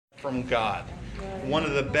from God. One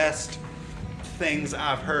of the best things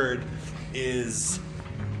I've heard is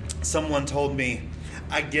someone told me,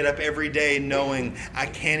 I get up every day knowing I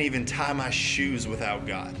can't even tie my shoes without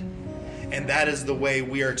God. And that is the way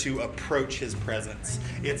we are to approach his presence.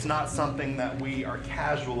 It's not something that we are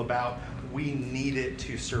casual about. We need it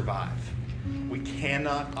to survive. We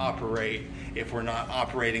cannot operate if we're not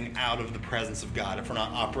operating out of the presence of God, if we're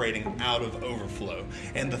not operating out of overflow.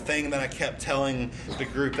 And the thing that I kept telling the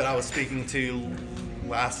group that I was speaking to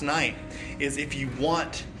last night is, if you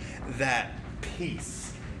want that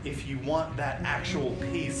peace, if you want that actual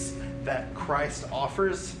peace that Christ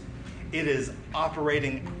offers, it is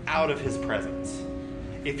operating out of his presence.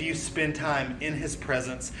 If you spend time in his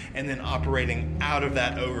presence and then operating out of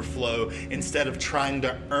that overflow instead of trying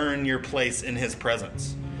to earn your place in his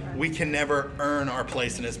presence. We can never earn our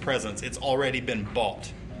place in his presence. It's already been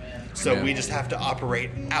bought. So we just have to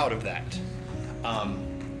operate out of that.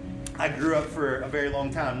 I grew up for a very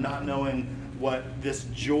long time not knowing what this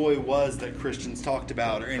joy was that Christians talked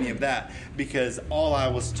about or any of that, because all I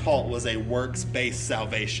was taught was a works-based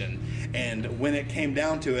salvation. And when it came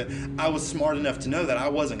down to it, I was smart enough to know that I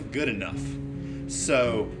wasn't good enough.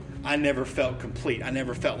 So I never felt complete. I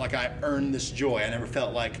never felt like I earned this joy. I never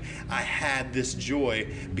felt like I had this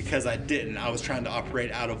joy because I didn't. I was trying to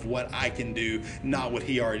operate out of what I can do, not what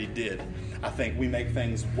he already did. I think we make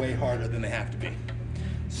things way harder than they have to be.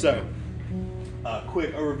 So, a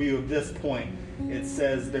quick overview of this point. It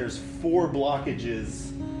says there's 4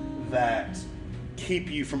 blockages that keep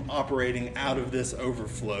you from operating out of this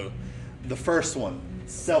overflow. The first one,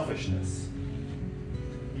 selfishness.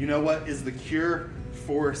 You know what is the cure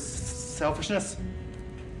for selfishness?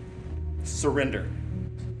 Surrender.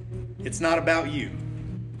 It's not about you.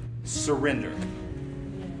 Surrender.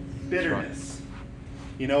 Bitterness.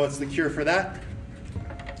 You know what's the cure for that?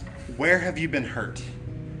 Where have you been hurt?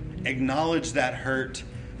 Acknowledge that hurt,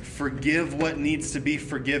 forgive what needs to be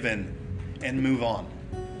forgiven, and move on.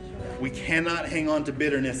 We cannot hang on to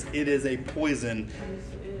bitterness. It is a poison.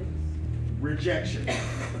 Rejection.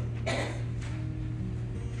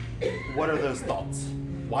 What are those thoughts?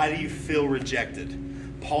 Why do you feel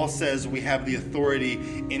rejected? Paul says we have the authority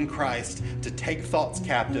in Christ to take thoughts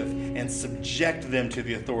captive and subject them to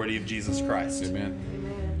the authority of Jesus Christ. Amen.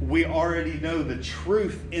 We already know the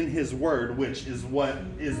truth in his word, which is what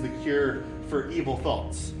is the cure for evil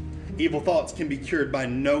thoughts. Evil thoughts can be cured by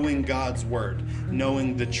knowing God's word,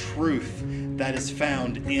 knowing the truth that is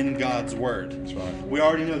found in God's word. That's right. We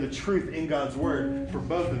already know the truth in God's word for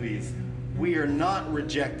both of these. We are not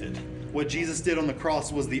rejected. What Jesus did on the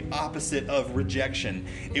cross was the opposite of rejection.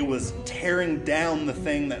 It was tearing down the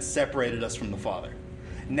thing that separated us from the Father.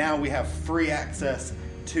 Now we have free access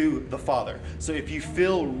to the Father. So if you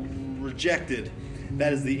feel rejected,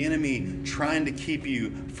 that is the enemy trying to keep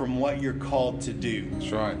you from what you're called to do.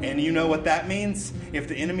 That's right. And you know what that means? If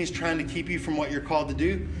the enemy's trying to keep you from what you're called to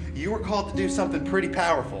do, you were called to do something pretty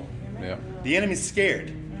powerful. Yeah. The enemy's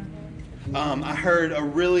scared. I heard a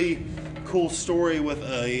really cool story with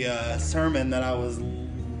a sermon that I was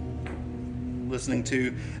listening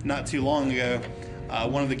to not too long ago.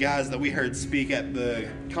 One of the guys that we heard speak at the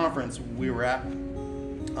conference we were at,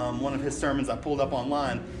 one of his sermons I pulled up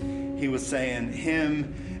online, he was saying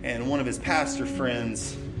him and one of his pastor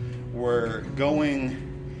friends were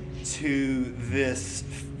going to this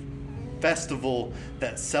festival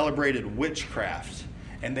that celebrated witchcraft,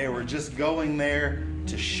 and they were just going there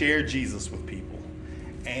to share Jesus with people.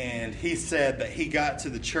 And he said that he got to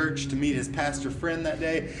the church to meet his pastor friend that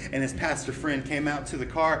day, and his pastor friend came out to the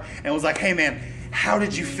car and was like, "Hey man, how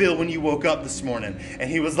did you feel when you woke up this morning?" And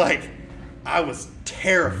he was like, "I was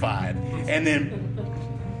terrified." And then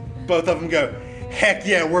both of them go, "Heck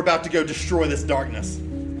yeah, we're about to go destroy this darkness."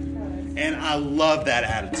 And I love that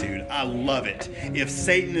attitude. I love it. If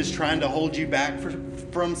Satan is trying to hold you back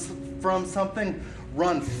from something,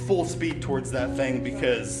 run full speed towards that thing,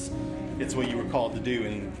 because it's what you were called to do,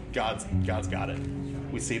 and God's got it.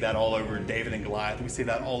 We see that all over David and Goliath. We see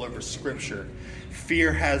that all over Scripture.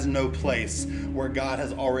 Fear has no place where God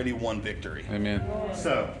has already won victory. Amen.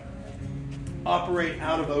 So, operate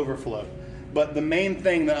out of overflow. But the main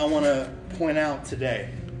thing that I want to point out today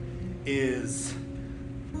is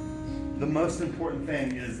the most important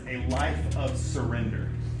thing is a life of surrender.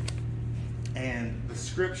 And the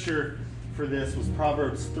scripture for this was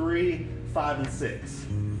Proverbs 3, 5, and 6.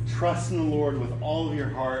 Trust in the Lord with all of your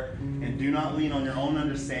heart, and do not lean on your own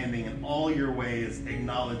understanding. In all your ways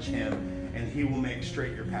acknowledge him, and he will make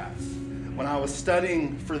straight your paths. When I was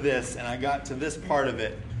studying for this and I got to this part of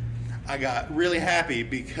it, I got really happy,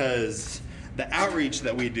 because the outreach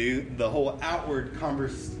that we do, the whole outward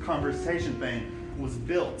conversation thing, was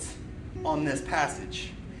built on this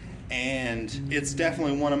passage. And it's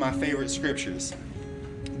definitely one of my favorite scriptures,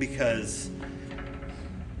 because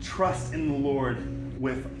trust in the Lord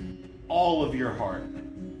with all of your heart.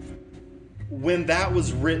 When that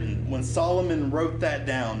was written, when Solomon wrote that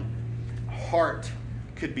down, heart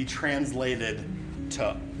could be translated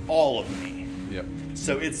to all of me. Yep.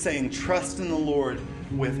 So it's saying trust in the Lord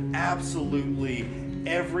with absolutely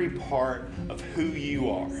every part of who you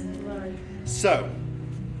are. So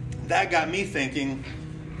that got me thinking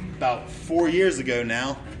about 4 years ago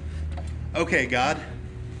now. Okay, God,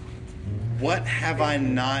 what have I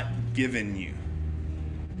not given you?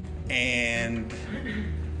 And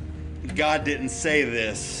God didn't say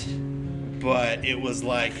this, but it was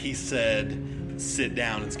like he said, sit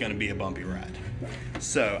down, it's going to be a bumpy ride.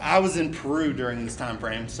 So I was in Peru during this time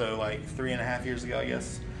frame, so like 3.5 years ago, I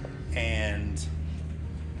guess. And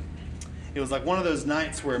it was like one of those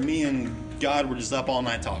nights where me and God were just up all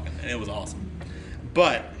night talking, and it was awesome.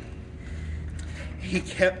 But he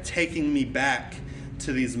kept taking me back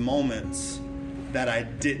to these moments that I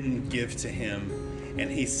didn't give to him. And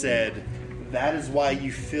he said, that is why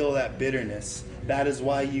you feel that bitterness. That is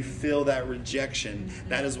why you feel that rejection.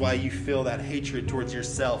 That is why you feel that hatred towards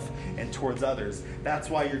yourself and towards others. That's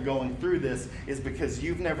why you're going through this, is because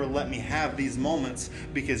you've never let me have these moments,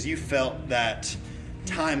 because you felt that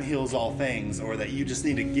time heals all things, or that you just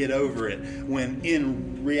need to get over it, when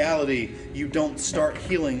in reality you don't start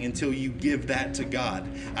healing until you give that to God.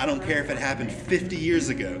 I don't care if it happened 50 years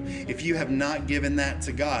ago. If you have not given that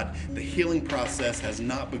to God, the healing process has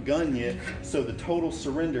not begun yet, so the total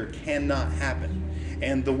surrender cannot happen.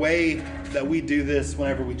 And the way that we do this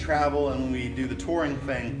whenever we travel and when we do the touring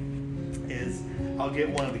thing is I'll get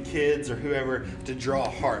one of the kids or whoever to draw a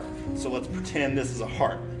heart. So let's pretend this is a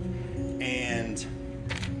heart. And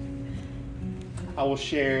I will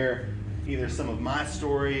share either some of my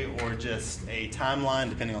story or just a timeline,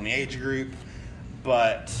 depending on the age group.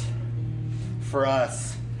 But for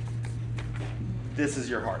us, this is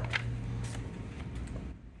your heart.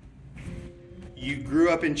 You grew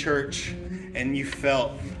up in church and you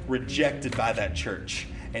felt rejected by that church,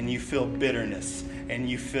 and you feel bitterness and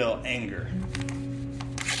you feel anger.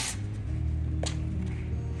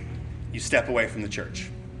 You step away from the church.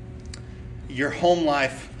 Your home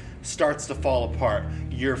life starts to fall apart.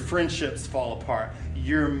 Your friendships fall apart.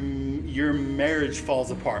 Your marriage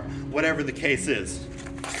falls apart. Whatever the case is.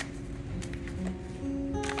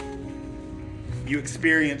 You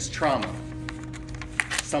experience trauma.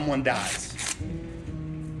 Someone dies.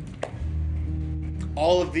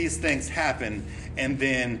 All of these things happen, and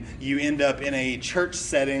then you end up in a church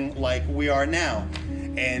setting like we are now.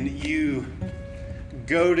 And you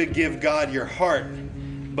go to give God your heart,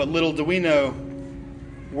 but little do we know,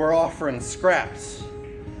 we're offering scraps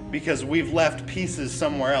because we've left pieces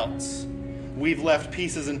somewhere else. We've left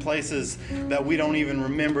pieces in places that we don't even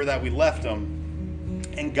remember that we left them.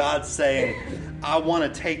 And God's saying, I want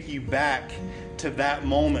to take you back to that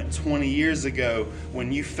moment 20 years ago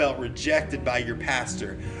when you felt rejected by your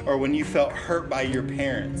pastor, or when you felt hurt by your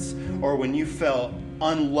parents, or when you felt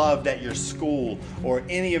unloved at your school, or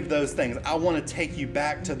any of those things. I want to take you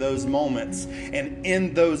back to those moments, and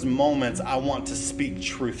in those moments I want to speak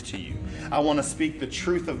truth to you. I want to speak the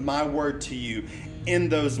truth of my word to you in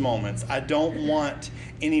those moments. I don't want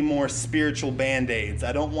any more spiritual band-aids.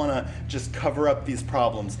 I don't want to just cover up these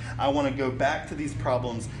problems. I want to go back to these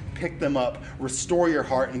problems, pick them up, restore your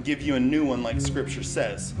heart, and give you a new one like Scripture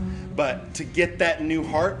says. But to get that new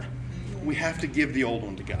heart, we have to give the old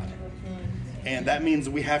one to God. And that means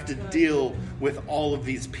we have to deal with all of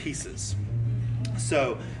these pieces.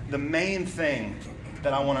 So the main thing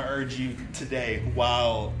that I want to urge you today,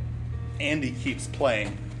 while Andy keeps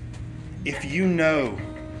playing, if you know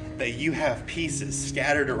that you have pieces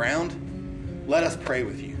scattered around, let us pray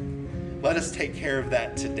with you. Let us take care of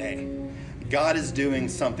that today. God is doing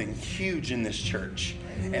something huge in this church,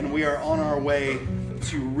 and we are on our way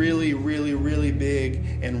to really, really, really big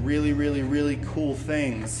and really, really, really cool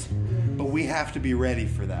things. But we have to be ready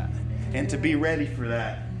for that. And to be ready for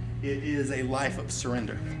that, it is a life of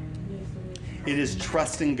surrender. It is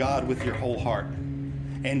trusting God with your whole heart.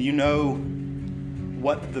 And you know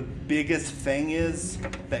what the biggest thing is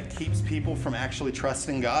that keeps people from actually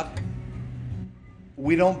trusting God?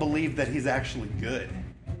 We don't believe that He's actually good.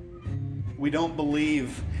 We don't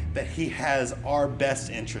believe that He has our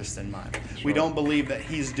best interest in mind. Sure. We don't believe that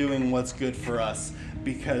He's doing what's good for us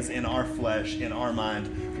because in our flesh, in our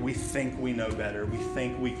mind, we think we know better. We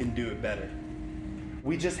think we can do it better.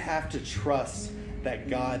 We just have to trust that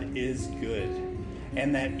God is good,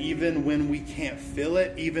 and that even when we can't feel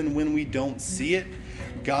it, even when we don't see it,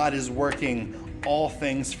 God is working all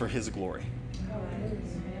things for his glory.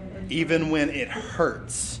 Even when it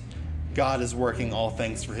hurts, God is working all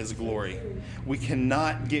things for his glory. We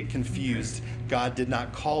cannot get confused. God did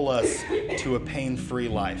not call us to a pain-free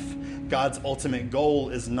life. God's ultimate goal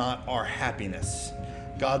is not our happiness.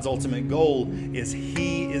 God's ultimate goal is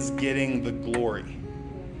he is getting the glory.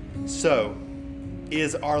 So,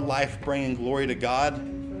 is our life bringing glory to God,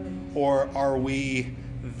 or are we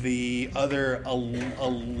the other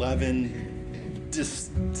 11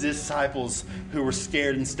 disciples who were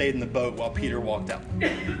scared and stayed in the boat while Peter walked out?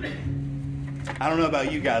 I don't know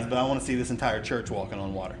about you guys, but I want to see this entire church walking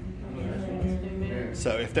on water.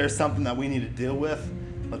 So if there's something that we need to deal with,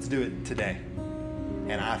 let's do it today.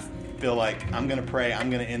 And I feel like I'm going to pray. I'm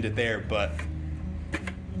going to end it there, but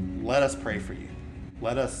let us pray for you.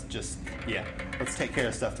 Let us let's take care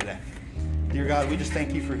of stuff today. Dear God, we just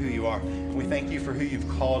thank you for who you are. We thank you for who you've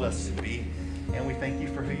called us to be. And we thank you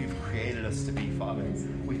for who you've created us to be, Father.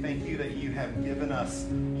 We thank you that you have given us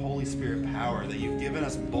Holy Spirit power, that you've given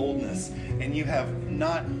us boldness, and you have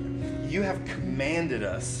commanded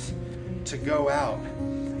us to go out,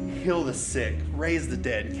 heal the sick, raise the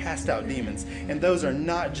dead, cast out demons. And those are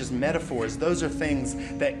not just metaphors. Those are things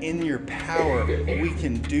that in your power we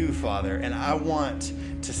can do, Father. And I want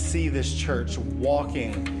to see this church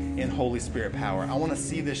walking in Holy Spirit power. I want to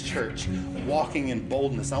see this church walking in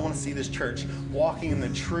boldness. I want to see this church walking in the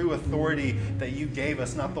true authority that you gave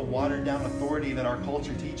us, not the watered down authority that our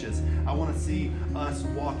culture teaches. I want to see us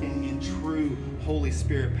walking in true Holy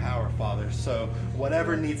Spirit power, Father. So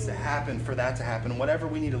whatever needs to happen for that to happen, whatever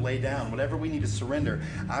we need to lay down, whatever we need to surrender,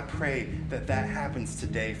 I pray that that happens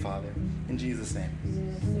today, Father. In Jesus' name.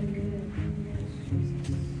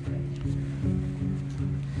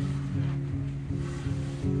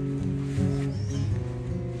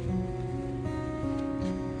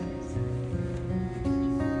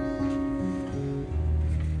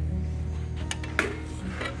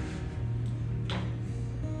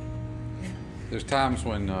 There's times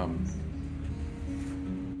when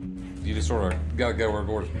you just sort of got to go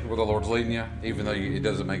where the Lord's leading you, even though it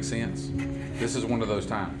doesn't make sense. This is one of those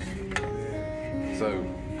times. So,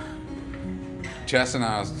 Chess and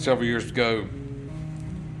I, several years ago,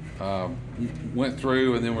 went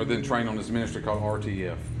through and then were then trained on this ministry called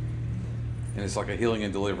RTF. And it's like a healing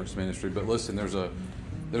and deliverance ministry. But listen, there's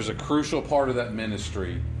a crucial part of that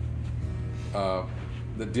ministry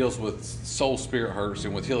that deals with soul spirit hurts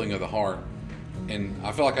and with healing of the heart. And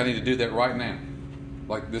I feel like I need to do that right now.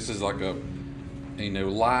 Like this is like a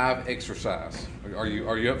live exercise. Are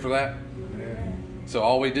you up for that? So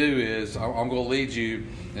all we do is I'm going to lead you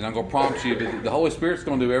and I'm going to prompt you. But the Holy Spirit's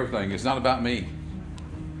going to do everything. It's not about me.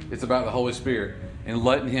 It's about the Holy Spirit and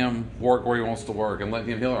letting Him work where He wants to work and letting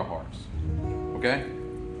Him heal our hearts. Okay?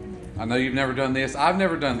 I know you've never done this. I've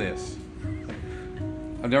never done this.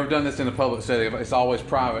 I've never done this in a public setting. It's always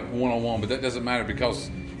private, one-on-one, but that doesn't matter because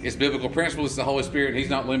it's biblical principle. It's the Holy Spirit. He's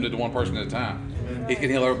not limited to one person at a time. He can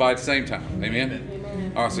heal everybody at the same time.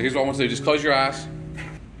 Amen? All right, so here's what I want to do. Just close your eyes.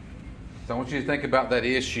 So I want you to think about that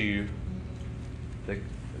issue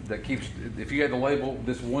that keeps, if you had to label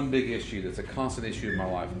this one big issue that's a constant issue in my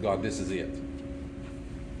life, God, this is it.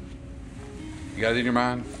 You got it in your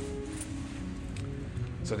mind?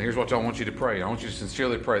 So here's what I want you to pray. I want you to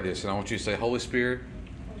sincerely pray this, and I want you to say, Holy Spirit,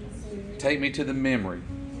 take me to the memory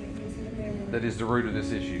that is the root of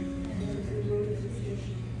this issue.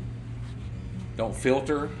 Don't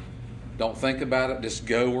filter. Don't think about it. Just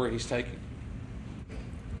go where He's taking.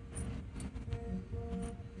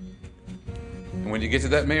 And when you get to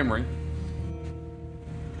that memory,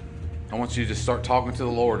 I want you to start talking to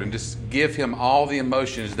the Lord and just give Him all the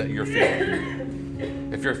emotions that you're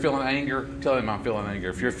feeling. If you're feeling anger, tell Him I'm feeling anger.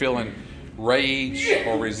 If you're feeling rage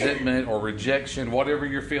or resentment or rejection, whatever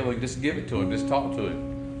you're feeling, just give it to Him. Just talk to Him.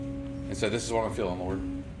 And say, this is what I'm feeling, Lord.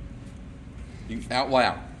 Out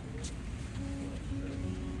loud.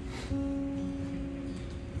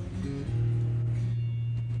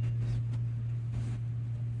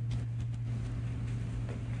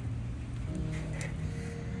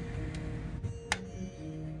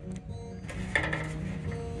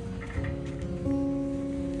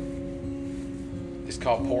 It's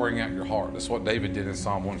called pouring out your heart. That's what David did in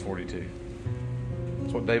Psalm 142.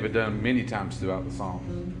 That's what David done many times throughout the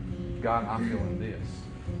Psalms. God, I'm feeling this.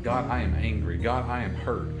 God, I am angry. God, I am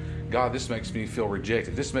hurt. God, this makes me feel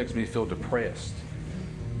rejected. This makes me feel depressed,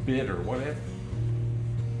 bitter, whatever.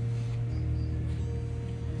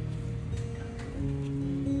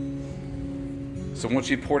 So once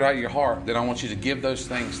you poured out your heart, then I want you to give those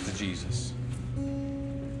things to Jesus.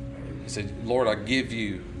 He said, Lord, I give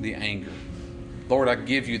you the anger. Lord, I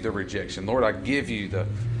give you the rejection. Lord, I give you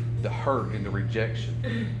the hurt and the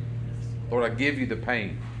rejection. Lord, I give you the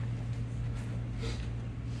pain.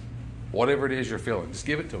 Whatever it is you're feeling, just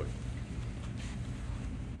give it to him.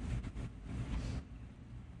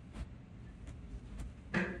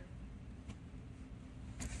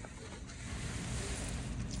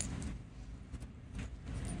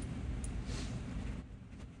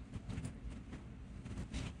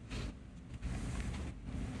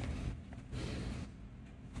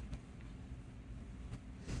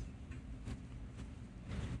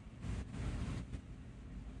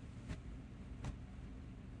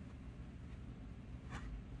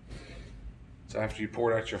 So after you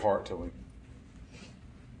poured out your heart to him,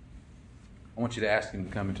 I want you to ask him to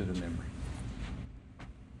come into the memory.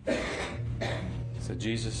 Say,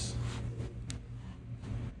 Jesus,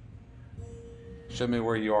 show me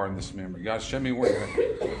where you are in this memory. God, show me where you're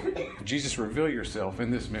at. Jesus, reveal yourself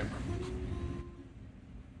in this memory.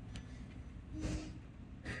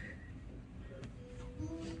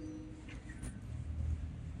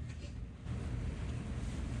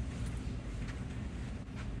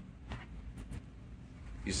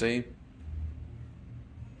 You see?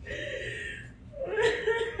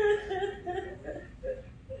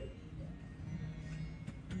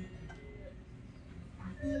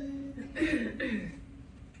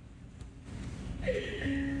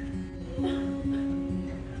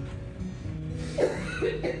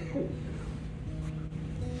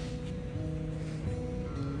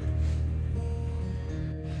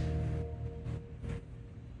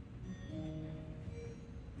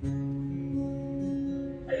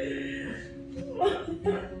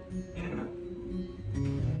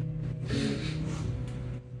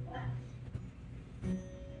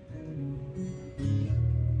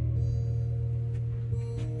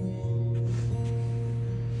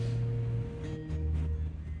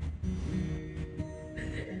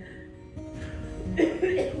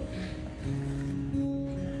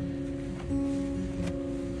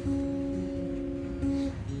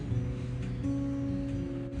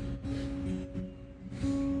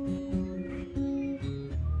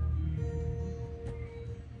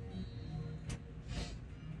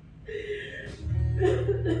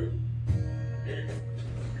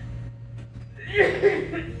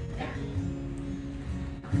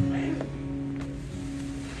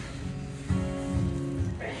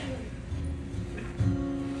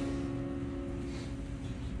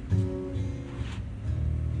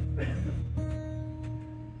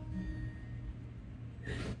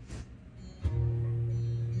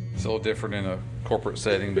 It's a little different in a corporate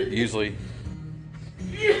setting, but usually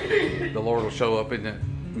the Lord will show up in that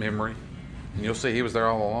memory, and you'll see He was there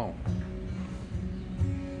all along.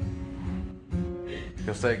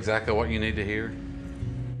 He'll say exactly what you need to hear.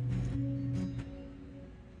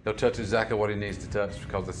 He'll touch exactly what He needs to touch,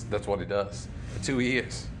 because that's what He does. That's who He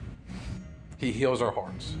is. He heals our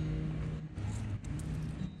hearts.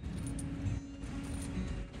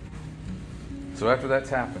 So after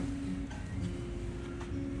that's happened,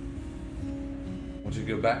 I want you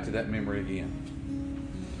to go back to that memory again.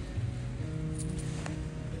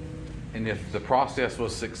 And if the process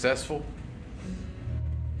was successful,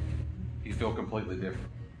 you feel completely different.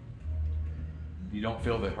 You don't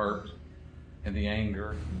feel the hurt and the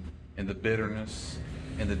anger and the bitterness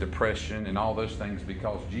and the depression and all those things,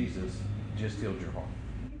 because Jesus just healed your heart.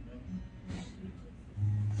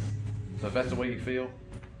 So if that's the way you feel,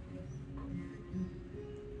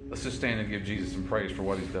 let's just stand and give Jesus some praise for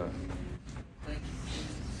what He's done.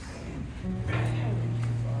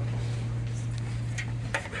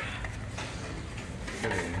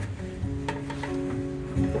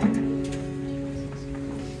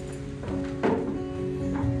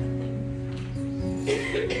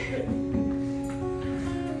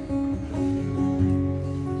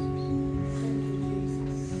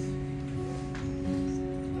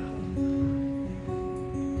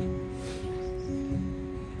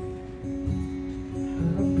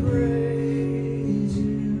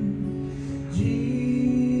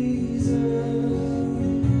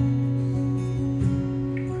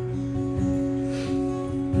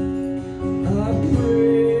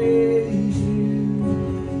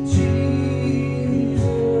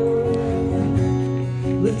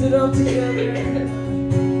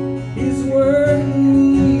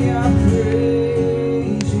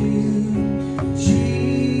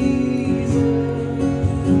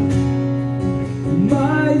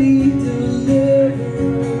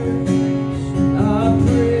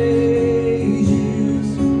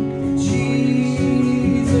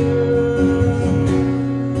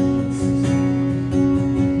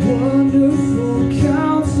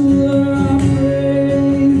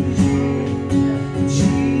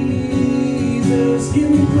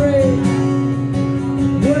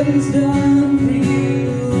 has done for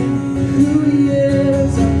you, who He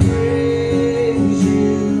is, I praise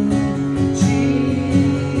you, Jesus.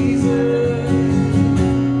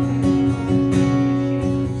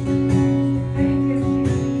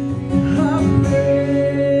 I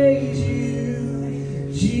praise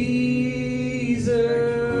you, Jesus.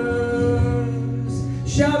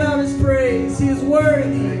 Shout out His praise. He is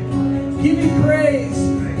worthy. Give Him praise.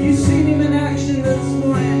 You've seen Him in action this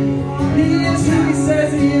morning. He is who He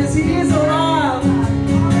says He is. He is alive.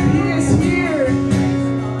 He is here.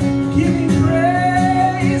 Give Him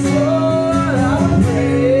praise, Lord. I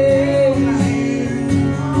praise you,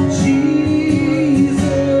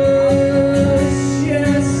 Jesus.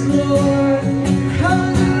 Yes, Lord.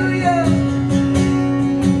 Hallelujah.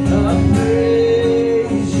 I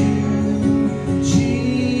praise you,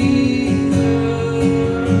 Jesus.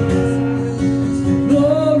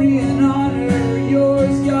 Glory and honor are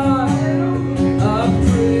yours, God. I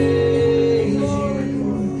praise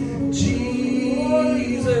you,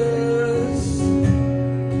 Jesus.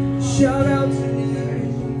 Shout out to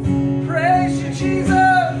me. Praise you, Jesus.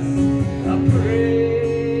 I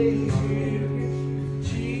praise you,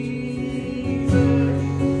 Jesus.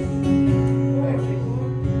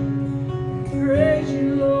 Praise you,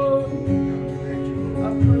 Lord. I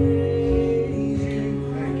praise you,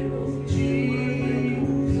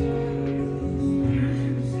 Jesus.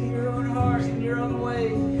 In your own heart, in your own way,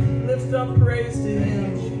 lift up praise to Him.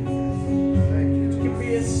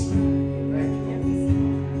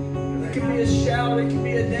 It can be a shout, it can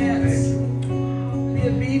be a dance. Be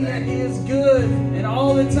obedient. He is good, and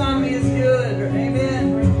all the time He is good.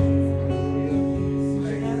 Amen.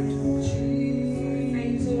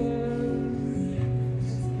 Jesus,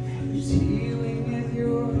 He's healing in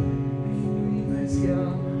your weakness,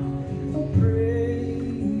 God. I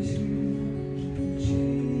praise you,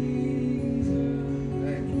 Jesus.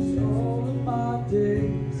 All of my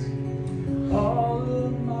days, all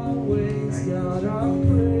of my ways, God, I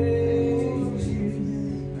praise you,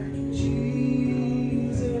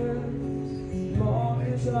 Jesus. Long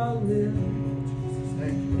as I live into the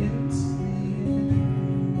end.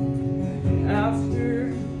 After,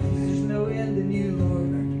 there's no end in you, Lord.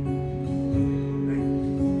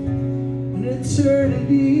 An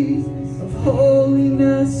eternity of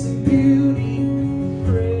holiness and beauty,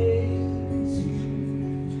 praise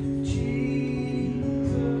you, Jesus.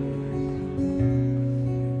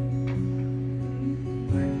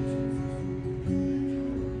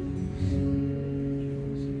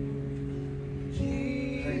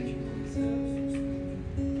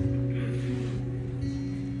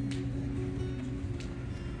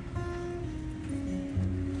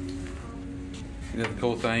 You know, the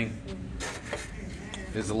cool thing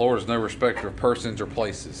is the Lord is no respecter of persons or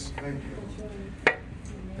places.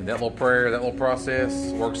 And that little prayer, that little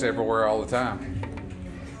process works everywhere all the time.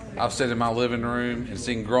 I've sat in my living room and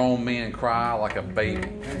seen grown men cry like a baby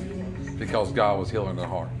because God was healing their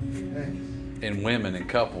heart. And women and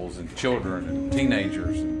couples and children and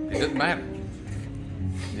teenagers. It doesn't matter.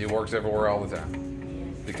 He works everywhere all the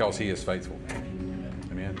time because He is faithful.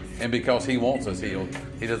 Amen. And because He wants us healed.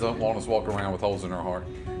 He doesn't want us walking around with holes in our heart.